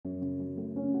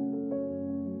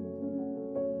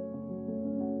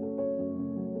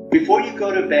before you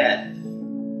go to bed,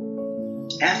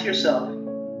 ask yourself,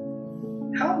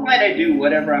 how might I do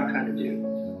whatever I'm trying to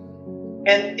do?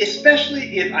 And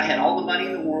especially if I had all the money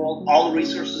in the world, all the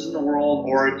resources in the world,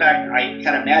 or in fact, I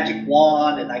had a magic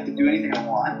wand and I could do anything I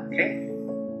want, okay?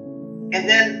 And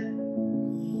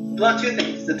then, well, two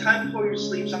things. The time before you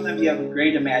sleep, sometimes you have a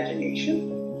great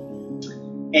imagination.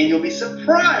 And you'll be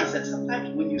surprised that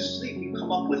sometimes when you sleep, you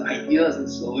come up with ideas and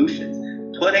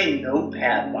solutions. Put a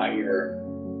notepad by your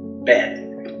bed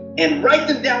and write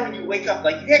them down when you wake up.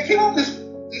 Like, yeah, I came up with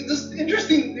this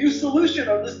interesting new solution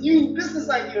or this new business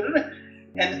idea.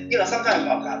 And, sometimes,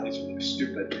 oh God, it's really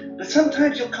stupid. But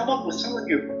sometimes you'll come up with some of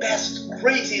your best,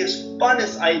 craziest,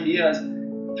 funnest ideas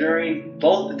during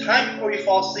both the time before you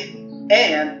fall asleep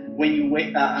and when you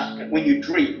wake, when you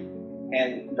dream.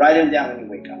 And write them down when you